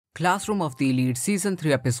Classroom of the Elite Season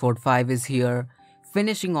 3 Episode 5 is here,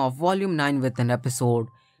 finishing off Volume 9 with an episode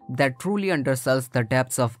that truly undersells the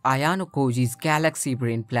depths of Ayanokoji's galaxy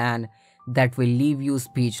brain plan that will leave you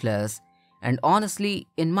speechless, and honestly,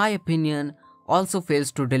 in my opinion, also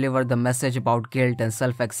fails to deliver the message about guilt and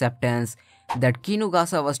self-acceptance that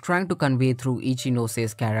Kinugasa was trying to convey through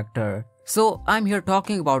Ichinose's character. So I'm here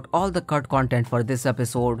talking about all the cut content for this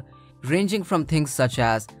episode, ranging from things such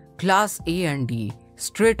as Class A and D,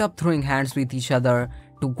 straight up throwing hands with each other,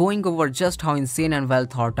 to going over just how insane and well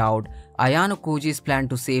thought out Ayanokoji's plan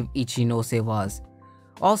to save Ichinose was.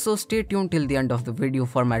 Also, stay tuned till the end of the video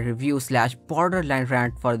for my review/borderline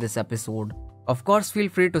rant for this episode. Of course, feel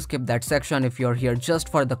free to skip that section if you're here just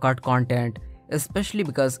for the cut content, especially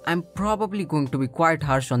because I'm probably going to be quite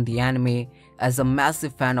harsh on the anime as a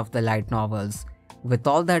massive fan of the light novels. With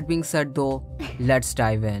all that being said though, let's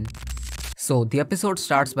dive in. So the episode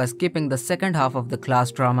starts by skipping the second half of the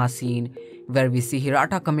class drama scene where we see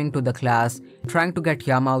Hirata coming to the class, trying to get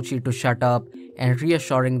Yamauchi to shut up and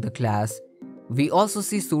reassuring the class. We also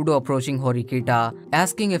see Sudo approaching Horikita,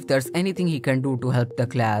 asking if there's anything he can do to help the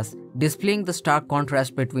class, displaying the stark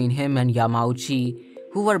contrast between him and Yamauchi,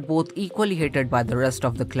 who were both equally hated by the rest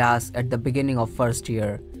of the class at the beginning of first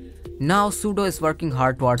year. Now Sudo is working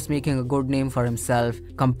hard towards making a good name for himself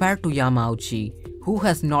compared to Yamauchi, who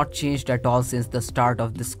has not changed at all since the start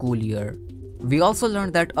of the school year. We also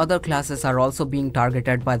learned that other classes are also being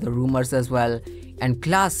targeted by the rumors as well, and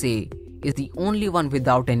Class A is the only one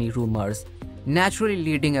without any rumors, naturally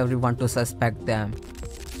leading everyone to suspect them.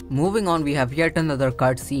 Moving on, we have yet another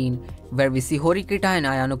cut scene where we see Horikita and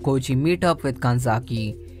Ayanokoji meet up with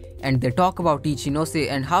Kanzaki, and they talk about Ichinose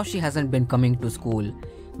and how she hasn't been coming to school,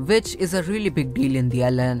 which is a really big deal in the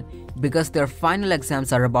LN because their final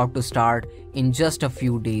exams are about to start in just a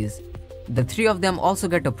few days. The three of them also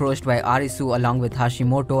get approached by Arisu along with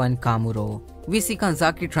Hashimoto and Kamuro. We see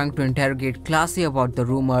Kanzaki trying to interrogate Class A about the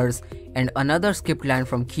rumors, and another skipped line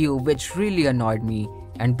from Kyu which really annoyed me,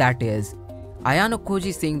 and that is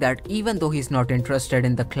Ayanokoji saying that even though he's not interested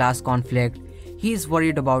in the class conflict, he's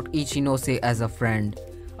worried about Ichinose as a friend,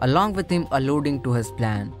 along with him alluding to his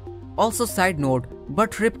plan. Also, side note,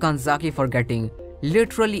 but rip Kanzaki for getting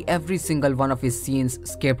literally every single one of his scenes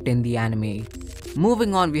skipped in the anime.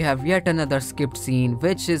 Moving on, we have yet another skipped scene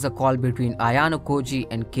which is a call between Ayanokoji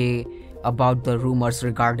and Kei about the rumors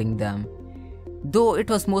regarding them. Though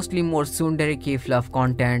it was mostly more tsundere Kei fluff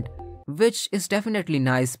content, which is definitely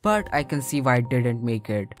nice, but I can see why it didn't make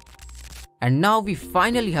it. And now we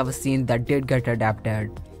finally have a scene that did get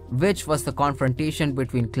adapted, which was the confrontation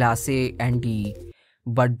between Class A and D.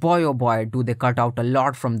 But boy oh boy do they cut out a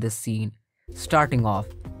lot from this scene. Starting off,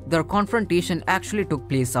 their confrontation actually took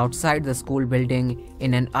place outside the school building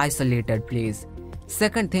in an isolated place.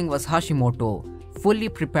 Second thing was Hashimoto, fully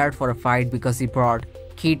prepared for a fight because he brought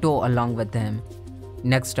Kito along with him.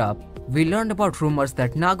 Next up, we learned about rumors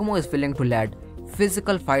that Nagumo is willing to let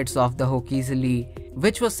physical fights off the hook easily,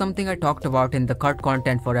 which was something I talked about in the cut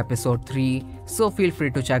content for episode 3, so feel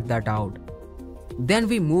free to check that out. Then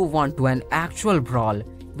we move on to an actual brawl,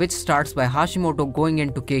 which starts by Hashimoto going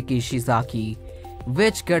into Keiki Shizaki,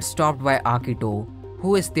 which gets stopped by Akito,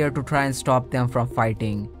 who is there to try and stop them from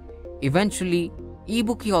fighting. Eventually,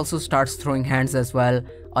 Ibuki also starts throwing hands as well,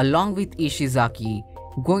 along with Ishizaki,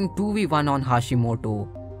 going 2v1 on Hashimoto.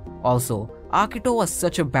 Also, Akito was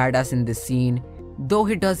such a badass in this scene, though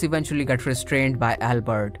he does eventually get restrained by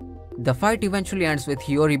Albert. The fight eventually ends with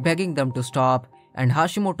Hiyori begging them to stop, and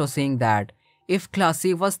Hashimoto saying that if Class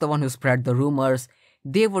A was the one who spread the rumors,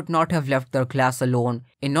 they would not have left their class alone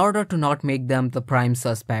in order to not make them the prime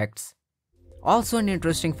suspects. Also, an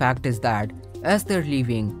interesting fact is that, as they're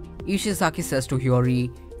leaving, Ishizaki says to Hiyori,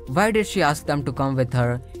 why did she ask them to come with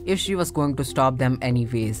her if she was going to stop them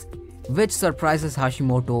anyways, which surprises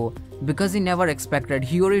Hashimoto because he never expected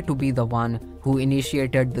Hiyori to be the one who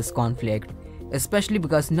initiated this conflict, especially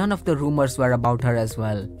because none of the rumors were about her as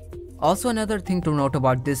well. Also, another thing to note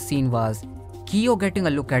about this scene was Kyo getting a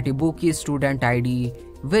look at Ibuki's student ID,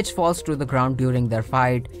 which falls to the ground during their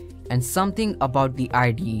fight, and something about the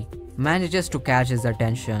ID manages to catch his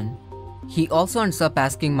attention. He also ends up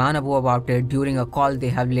asking Manabu about it during a call they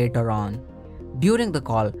have later on. During the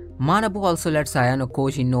call, Manabu also lets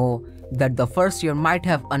Ayanokoji know that the first year might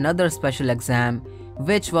have another special exam,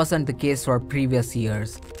 which wasn't the case for previous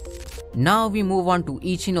years. Now we move on to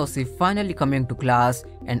Ichinose finally coming to class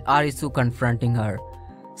and Arisu confronting her.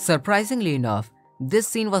 Surprisingly enough, this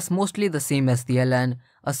scene was mostly the same as the LN,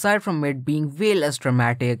 aside from it being way less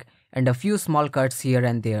dramatic and a few small cuts here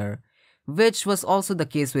and there, which was also the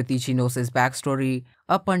case with Ichinose's backstory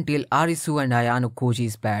up until Arisu and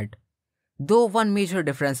Ayanokoji's bed. Though one major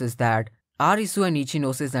difference is that Arisu and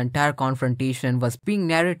Ichinose's entire confrontation was being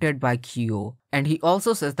narrated by Kyo, and he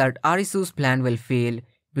also says that Arisu's plan will fail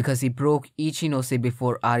because he broke Ichinose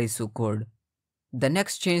before Arisu could. The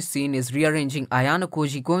next change scene is rearranging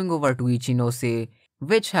Ayanokoji going over to Ichinose,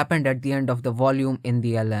 which happened at the end of the volume in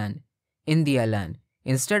the LN. In the LN,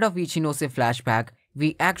 instead of Ichinose flashback,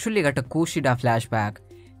 we actually get a Kushida flashback,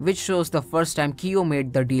 which shows the first time Kyo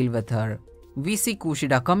made the deal with her. We see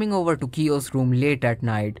Kushida coming over to Kyo's room late at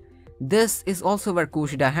night. This is also where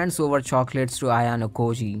Kushida hands over chocolates to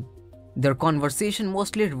Ayanokoji. Their conversation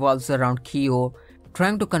mostly revolves around Kyo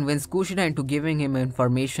trying to convince Kushida into giving him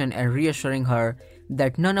information and reassuring her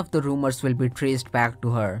that none of the rumors will be traced back to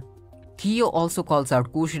her. Kyo also calls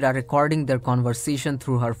out Kushida recording their conversation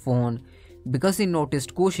through her phone because he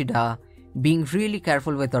noticed Kushida being really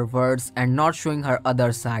careful with her words and not showing her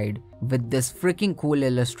other side, with this freaking cool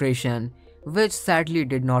illustration, which sadly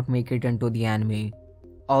did not make it into the anime.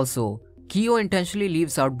 Also, Kyo intentionally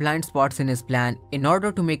leaves out blind spots in his plan in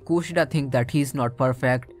order to make Kushida think that he's not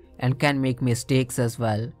perfect and can make mistakes as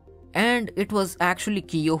well. And it was actually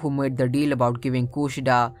Kyo who made the deal about giving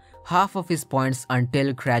Kushida half of his points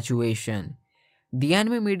until graduation. The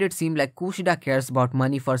anime made it seem like Kushida cares about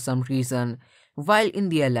money for some reason, while in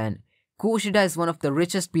the LN, Kushida is one of the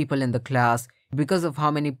richest people in the class because of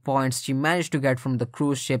how many points she managed to get from the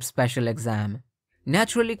cruise ship special exam.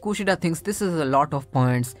 Naturally, Kushida thinks this is a lot of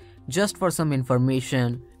points just for some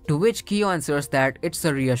information, to which Kyo answers that it's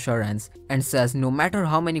a reassurance and says no matter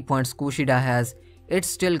how many points Kushida has, it's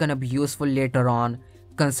still gonna be useful later on,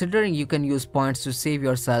 considering you can use points to save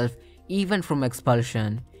yourself even from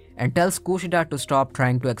expulsion, and tells Kushida to stop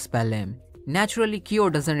trying to expel him. Naturally, Kyo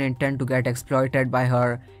doesn't intend to get exploited by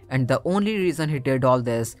her, and the only reason he did all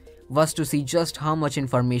this was to see just how much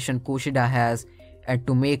information Kushida has and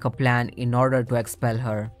to make a plan in order to expel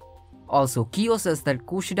her. Also, Kyo says that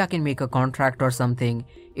Kushida can make a contract or something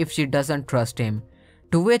if she doesn't trust him,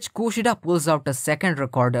 to which Kushida pulls out a second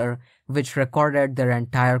recorder which recorded their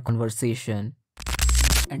entire conversation.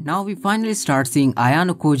 And now we finally start seeing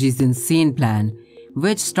Ayanokoji's insane plan,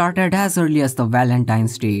 which started as early as the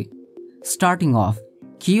Valentine's Day. Starting off,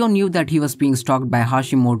 Kyo knew that he was being stalked by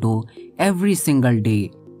Hashimoto every single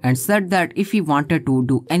day and said that if he wanted to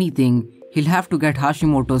do anything, he'll have to get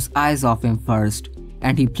Hashimoto's eyes off him first,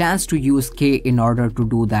 and he plans to use K in order to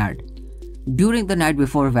do that. During the night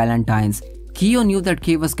before Valentine's, Kyo knew that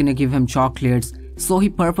K was gonna give him chocolates, so he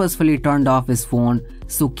purposefully turned off his phone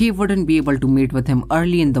so K wouldn't be able to meet with him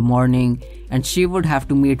early in the morning and she would have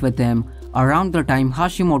to meet with him around the time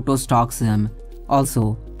Hashimoto stalks him.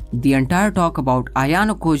 Also, the entire talk about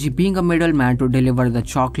Ayanokoji being a middleman to deliver the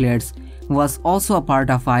chocolates was also a part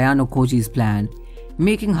of Ayanokoji's plan,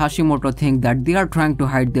 making Hashimoto think that they are trying to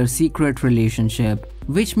hide their secret relationship,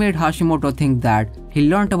 which made Hashimoto think that he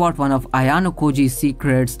learned about one of Ayanokoji's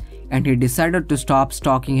secrets and he decided to stop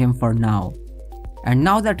stalking him for now. And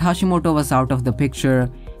now that Hashimoto was out of the picture,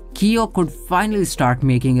 Kyo could finally start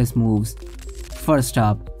making his moves. First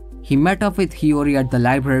up, he met up with Hiyori at the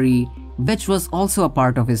library, which was also a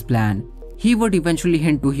part of his plan. He would eventually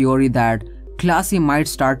hint to Hiyori that Class A might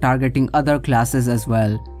start targeting other classes as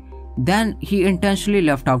well. Then he intentionally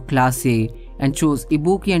left out Class A and chose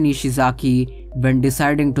Ibuki and Ishizaki when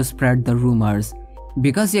deciding to spread the rumors,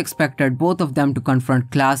 because he expected both of them to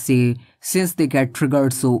confront Class A since they get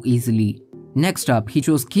triggered so easily. Next up, he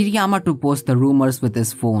chose Kiriyama to post the rumors with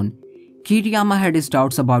his phone. Kiriyama had his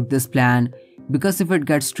doubts about this plan because if it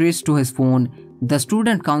gets traced to his phone, the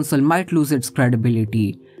student council might lose its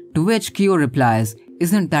credibility, to which Kyo replies,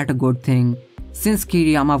 "Isn't that a good thing?" since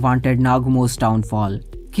Kiriyama wanted Nagumo's downfall.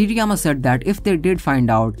 Kiriyama said that if they did find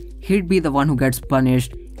out, he'd be the one who gets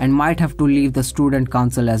punished and might have to leave the student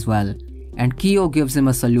council as well. And Kyo gives him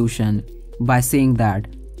a solution by saying that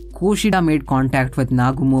Kushida made contact with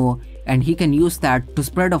Nagumo and he can use that to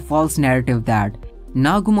spread a false narrative that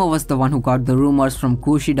Nagumo was the one who got the rumors from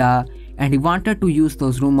Kushida and he wanted to use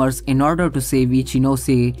those rumors in order to save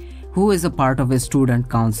Ichinose, who is a part of his student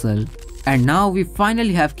council. And now we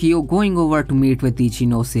finally have Kyo going over to meet with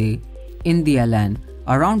Ichinose. In the LN,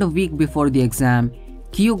 around a week before the exam,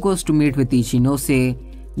 Kyo goes to meet with Ichinose,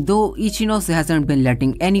 though Ichinose hasn't been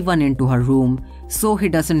letting anyone into her room, so he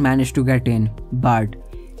doesn't manage to get in, but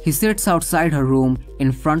he sits outside her room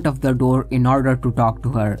in front of the door in order to talk to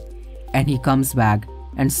her, and he comes back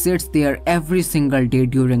and sits there every single day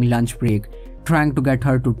during lunch break, trying to get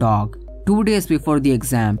her to talk. 2 days before the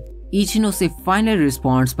exam, Ichinose finally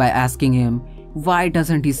responds by asking him why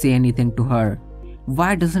doesn't he say anything to her.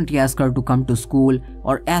 Why doesn't he ask her to come to school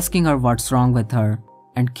or asking her what's wrong with her?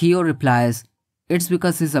 And Kyo replies, it's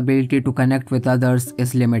because his ability to connect with others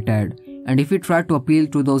is limited and if he tried to appeal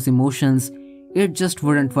to those emotions, it just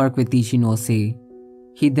wouldn't work with Ichinose.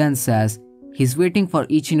 He then says he's waiting for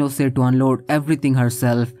Ichinose to unload everything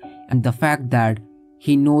herself and the fact that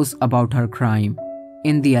he knows about her crime.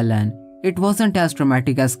 In the LN, it wasn't as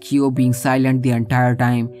dramatic as Kyo being silent the entire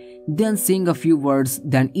time, then saying a few words,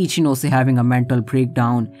 then Ichinose having a mental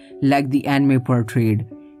breakdown like the anime portrayed.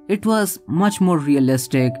 It was much more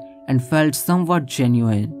realistic and felt somewhat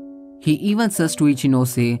genuine. He even says to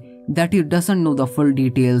Ichinose that he doesn't know the full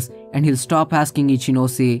details and he'll stop asking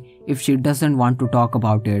Ichinose if she doesn't want to talk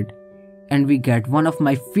about it. And we get one of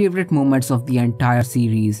my favorite moments of the entire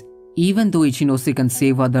series. Even though Ichinose can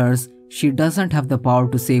save others, she doesn't have the power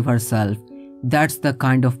to save herself. That's the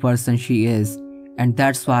kind of person she is, and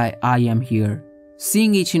that's why I am here.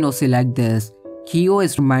 Seeing Ichinose like this, Kyo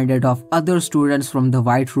is reminded of other students from the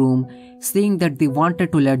White Room saying that they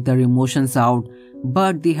wanted to let their emotions out,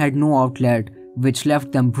 but they had no outlet, which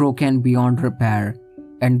left them broken beyond repair.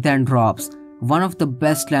 And then drops one of the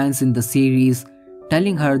best lines in the series,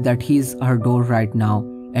 telling her that he's her door right now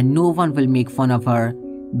and no one will make fun of her,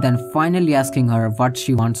 then finally asking her what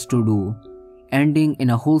she wants to do, ending in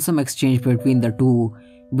a wholesome exchange between the two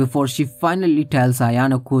before she finally tells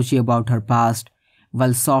Ayanokoji about her past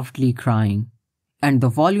while softly crying. And the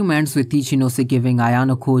volume ends with Ichinose giving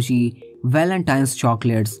Ayanokoji Valentine's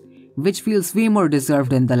chocolates, which feels way more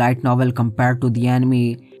deserved in the light novel compared to the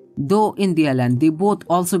anime, though in the LN they both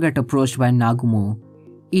also get approached by Nagumo.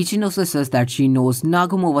 Ichinose says that she knows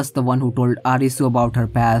Nagumo was the one who told Arisu about her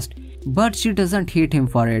past, but she doesn't hate him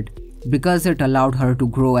for it because it allowed her to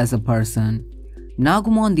grow as a person.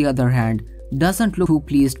 Nagumo on the other hand doesn't look too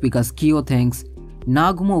pleased because Kyo thinks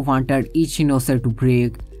Nagumo wanted Ichinose to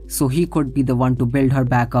break so he could be the one to build her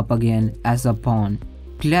back up again as a pawn,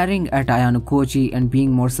 glaring at Ayanokoji and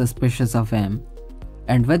being more suspicious of him.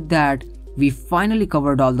 And with that, we finally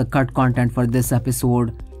covered all the cut content for this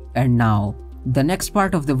episode, and now the next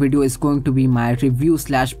part of the video is going to be my review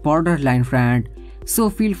 / borderline rant, so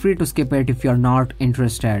feel free to skip it if you're not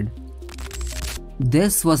interested.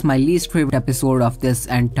 This was my least favorite episode of this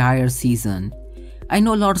entire season. I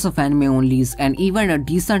know lots of anime onlys and even a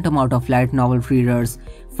decent amount of light novel readers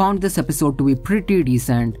found this episode to be pretty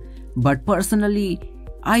decent, but personally,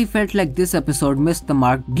 I felt like this episode missed the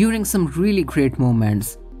mark during some really great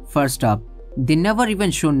moments. First up, they never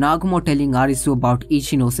even show Nagumo telling Arisu about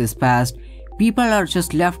Ichinose's past. People are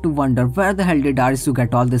just left to wonder where the hell did Arisu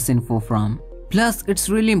get all this info from. Plus, it's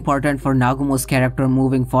really important for Nagumo's character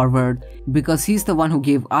moving forward because he's the one who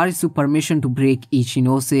gave Arisu permission to break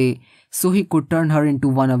Ichinose so he could turn her into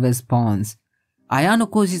one of his pawns.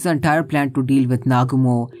 Ayanokoji's entire plan to deal with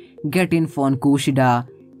Nagumo, get info on Kushida,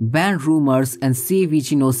 ban rumors and save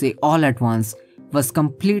Ichinose all at once was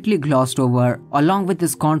completely glossed over along with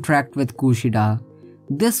his contract with Kushida.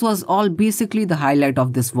 This was all basically the highlight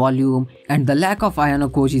of this volume, and the lack of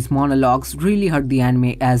Ayanokoji's monologues really hurt the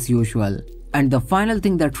anime as usual. And the final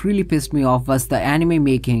thing that really pissed me off was the anime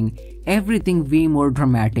making everything way more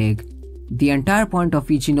dramatic. The entire point of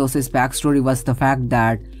Ichinose's backstory was the fact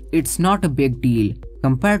that it's not a big deal,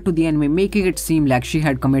 compared to the anime making it seem like she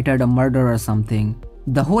had committed a murder or something.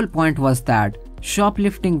 The whole point was that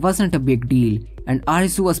shoplifting wasn't a big deal, and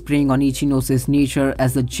Arisu was preying on Ichinose's nature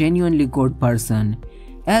as a genuinely good person.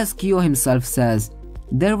 As Kyo himself says,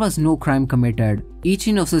 there was no crime committed.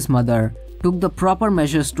 Ichinose's mother took the proper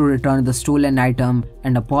measures to return the stolen item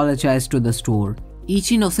and apologize to the store.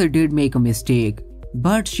 Ichinose did make a mistake,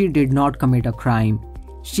 but she did not commit a crime.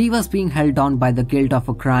 She was being held down by the guilt of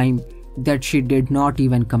a crime that she did not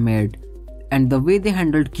even commit. And the way they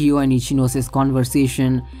handled Kyo and Ichinose's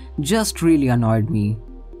conversation just really annoyed me.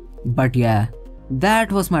 But yeah,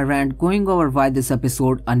 that was my rant going over why this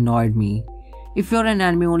episode annoyed me. If you're an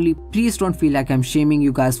anime only, please don't feel like I'm shaming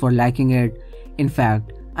you guys for liking it. In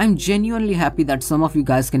fact, I'm genuinely happy that some of you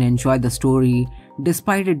guys can enjoy the story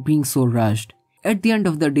despite it being so rushed. At the end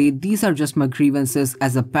of the day, these are just my grievances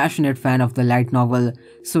as a passionate fan of the light novel,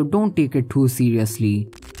 so don't take it too seriously.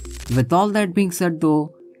 With all that being said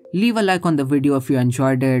though, leave a like on the video if you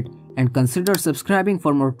enjoyed it and consider subscribing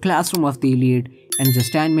for more Classroom of the Elite and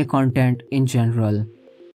just anime content in general.